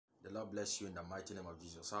God bless you in the mighty name of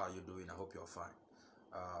Jesus. How are you doing? I hope you're fine.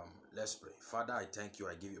 Let's pray. Father, I thank you.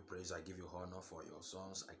 I give you praise. I give you honor for your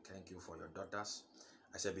sons. I thank you for your daughters.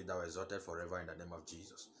 I say, be thou exalted forever in the name of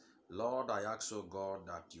Jesus. Lord, I ask, oh God,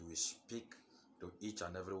 that you will speak to each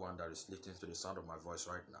and every one that is listening to the sound of my voice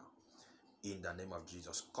right now. In the name of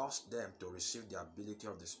Jesus, cause them to receive the ability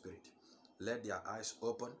of the Spirit. Let their eyes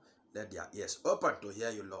open. Let their ears open to hear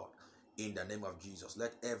you, Lord. In the name of Jesus,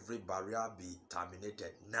 let every barrier be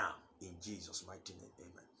terminated now. In Jesus' mighty name,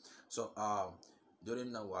 amen. So,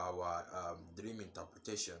 during our dream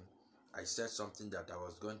interpretation, I said something that I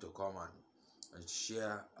was going to come and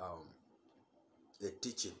share a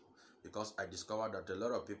teaching, because I discovered that a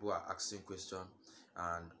lot of people are asking questions,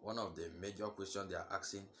 and one of the major questions they are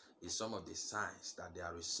asking is some of the signs that they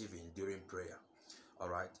are receiving during prayer. All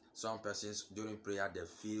right, some persons during prayer they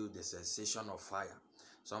feel the sensation of fire.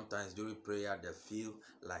 Sometimes during prayer they feel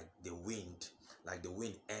like the wind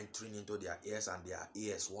entering into their ears, and their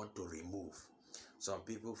ears want to remove. Some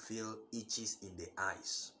people feel itches in the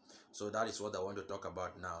eyes. So that is what I want to talk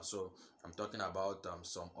about now. So I'm talking about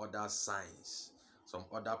some other signs, some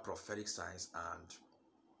other prophetic signs,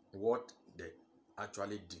 and what they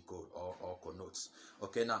actually decode or connotes.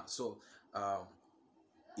 Okay, now, so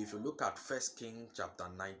if you look at 1 King chapter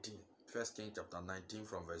 19, 1 King chapter 19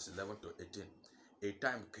 from verse 11 to 18, a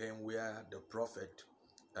time came where the prophet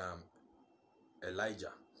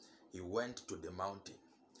Elijah, he went to the mountain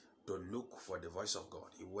to look for the voice of God.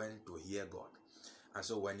 He went to hear God. And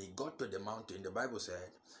so when he got to the mountain, the Bible said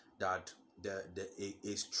that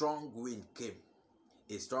a strong wind came.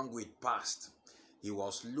 A strong wind passed. He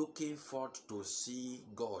was looking forth to see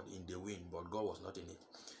God in the wind, but God was not in it.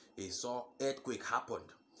 He saw earthquake happened.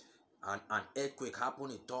 And an earthquake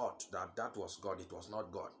happened. He thought that was God. It was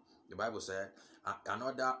not God. The Bible said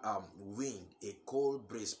another wind, a cold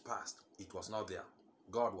breeze passed. It was not there.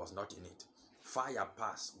 God was not in it. Fire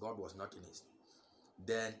passed. God was not in it.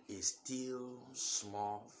 Then a still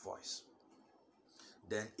small voice.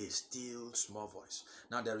 Then a still small voice.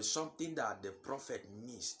 Now there is something that the prophet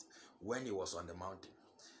missed when he was on the mountain.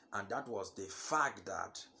 And that was the fact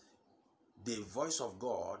that the voice of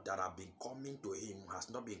God that had been coming to him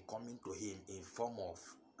has not been coming to him in form of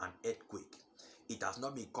an earthquake. It has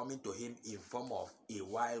not been coming to him in form of a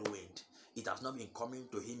wild wind. It has not been coming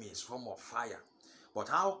to him in form of fire. But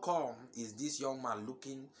how come is this young man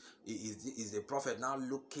looking, is the prophet now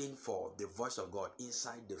looking for the voice of God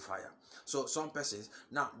inside the fire? So some persons,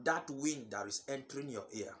 now that wind that is entering your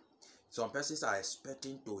ear, some persons are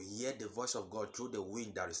expecting to hear the voice of God through the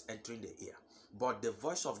wind that is entering the ear. But the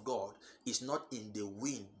voice of God is not in the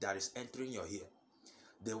wind that is entering your ear.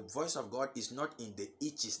 The voice of God is not in the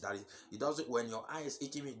itches that it doesn't. When your eye is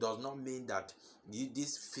itching, it does not mean that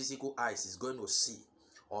this physical eyes is going to see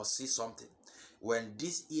or see something. When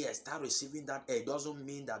this ear start receiving that air, it doesn't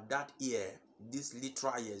mean that ear, this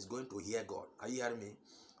literal ear, is going to hear God. Are you hearing me?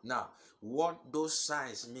 Now, what those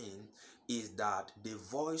signs mean is that the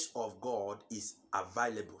voice of God is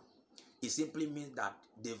available. It simply means that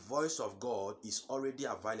the voice of God is already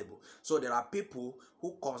available. So there are people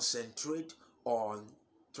who concentrate on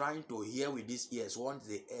trying to hear with these ears once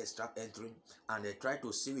the ears start entering, and they try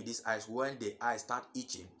to see with these eyes when the eyes start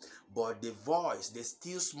itching. But the voice, the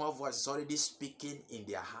still small voice, is already speaking in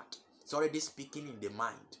their heart. It's already speaking in the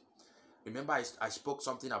mind. Remember, I spoke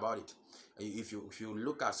something about it. If you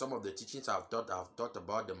look at some of the teachings I've taught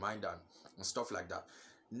about the mind and stuff like that.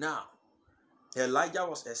 Now, Elijah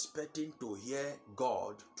was expecting to hear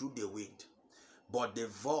God through the wind, but the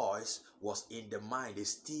voice was in the mind, a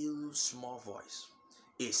still small voice.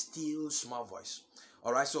 A still small voice.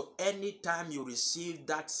 All right, so anytime you receive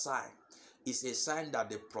that sign, it's a sign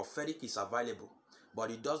that the prophetic is available,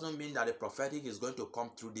 but it doesn't mean that the prophetic is going to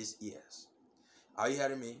come through these ears. Are you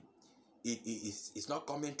hearing me? It's not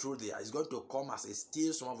coming through there. It's going to come as a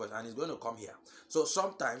still small voice, and it's going to come here. So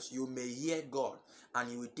sometimes you may hear God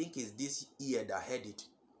and you will think it's this ear that heard it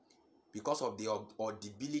because of the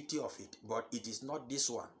audibility of it, but it is not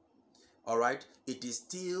this one. All right, it is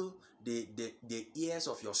still the ears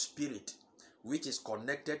of your spirit, which is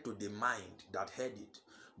connected to the mind that heard it,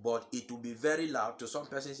 but it will be very loud. To some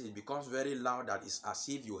persons it becomes very loud, that is as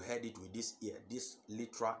if you heard it with this ear, this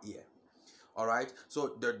literal ear. All right,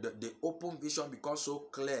 so the open vision becomes so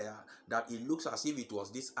clear that it looks as if it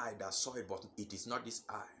was this eye that saw it, but it is not this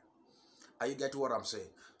eye. Are you getting what I'm saying?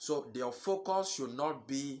 So their focus should not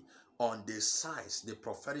be on the signs, the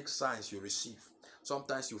prophetic signs you receive.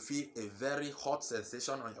 Sometimes you feel a very hot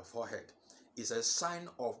sensation on your forehead. It's a sign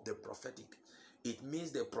of the prophetic. It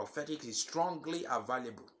means the prophetic is strongly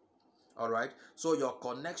available. All right, so your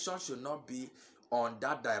connection should not be on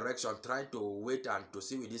that direction, trying to wait and to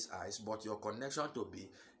see with these eyes, but your connection to be,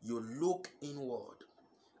 you look inward.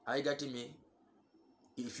 Are you getting me?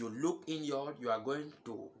 If you look inward, you are going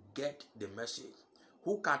to get the message.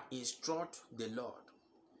 Who can instruct the Lord?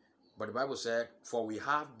 But the Bible said, for we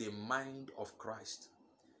have the mind of Christ.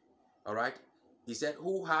 All right? He said,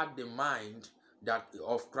 who had the mind that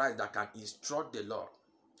of Christ that can instruct the Lord?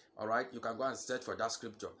 All right? You can go and search for that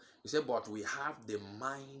scripture. He said, but we have the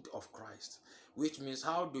mind of Christ. Which means,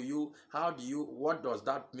 what does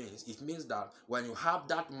that mean? It means that when you have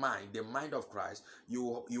that mind, the mind of Christ,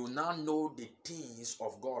 you now know the things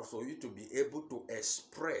of God for you to be able to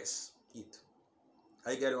express it.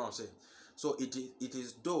 I get what I'm saying. So it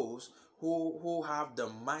is those who have the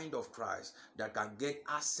mind of Christ that can get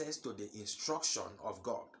access to the instruction of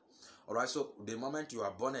God. All right. So the moment you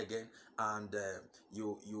are born again and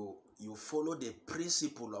you follow the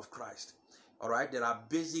principle of Christ. All right. There are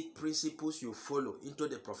basic principles you follow into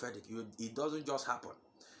the prophetic. It doesn't just happen.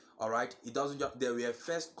 All right. It doesn't just. They were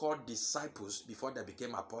first called disciples before they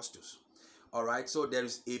became apostles. All right. So there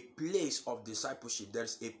is a place of discipleship. There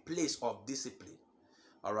is a place of discipline.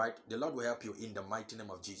 All right, the Lord will help you in the mighty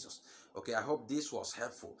name of Jesus. Okay, I hope this was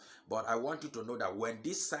helpful, but I want you to know that when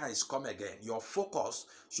these signs come again, your focus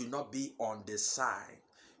should not be on the sign.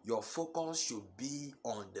 Your focus should be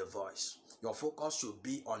on the voice. Your focus should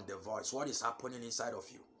be on the voice. What is happening inside of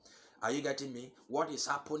you? Are you getting me? What is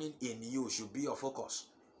happening in you should be your focus,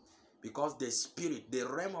 because the spirit, the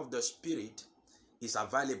realm of the spirit is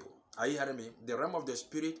available. Are you hearing me? The realm of the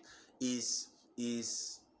spirit is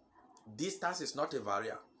distance is not a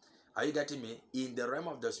barrier. Are you getting me? In the realm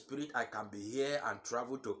of the spirit, I can be here and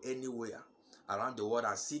travel to anywhere around the world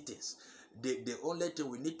and see things. The only thing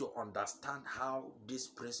we need to understand how this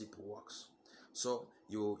principle works. So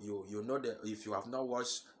you know that if you have not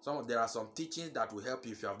watched there are some teachings that will help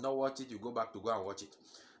you. If you have not watched it, you go back to go and watch it.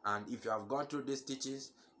 And if you have gone through these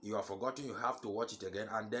teachings, you have forgotten, you have to watch it again.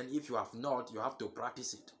 And then if you have not, you have to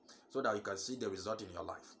practice it so that you can see the result in your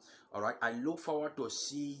life. All right. I look forward to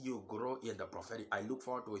see you grow in the prophetic. I look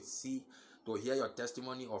forward to hear your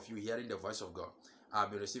testimony of you hearing the voice of God. I've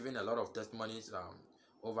been receiving a lot of testimonies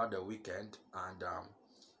over the weekend, and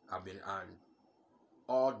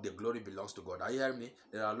all the glory belongs to God. Are you hearing me?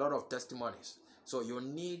 There are a lot of testimonies. So you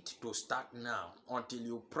need to start now. Until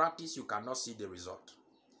you practice, you cannot see the result.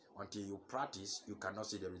 Until you practice, you cannot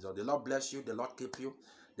see the result. The Lord bless you. The Lord keep you.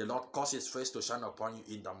 The Lord cause his face to shine upon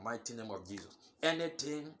you in the mighty name of Jesus.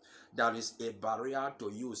 Anything that is a barrier to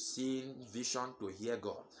you seeing vision to hear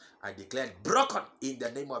God, I declare it broken in the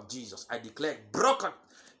name of Jesus. I declare it broken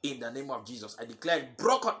in the name of Jesus. I declare it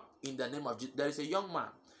broken in the name of Jesus. There is a young man.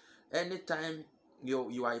 Anytime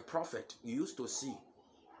you are a prophet, you used to see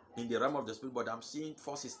in the realm of the spirit, but I'm seeing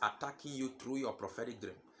forces attacking you through your prophetic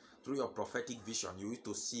dream, through your prophetic vision. You used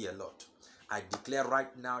to see a lot. I declare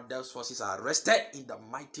right now those forces are arrested in the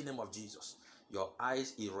mighty name of Jesus. Your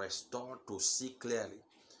eyes is restored to see clearly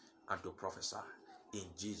and to prophesy in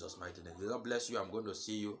Jesus' mighty name. God bless you. I'm going to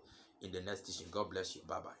see you in the next teaching. God bless you.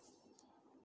 Bye-bye.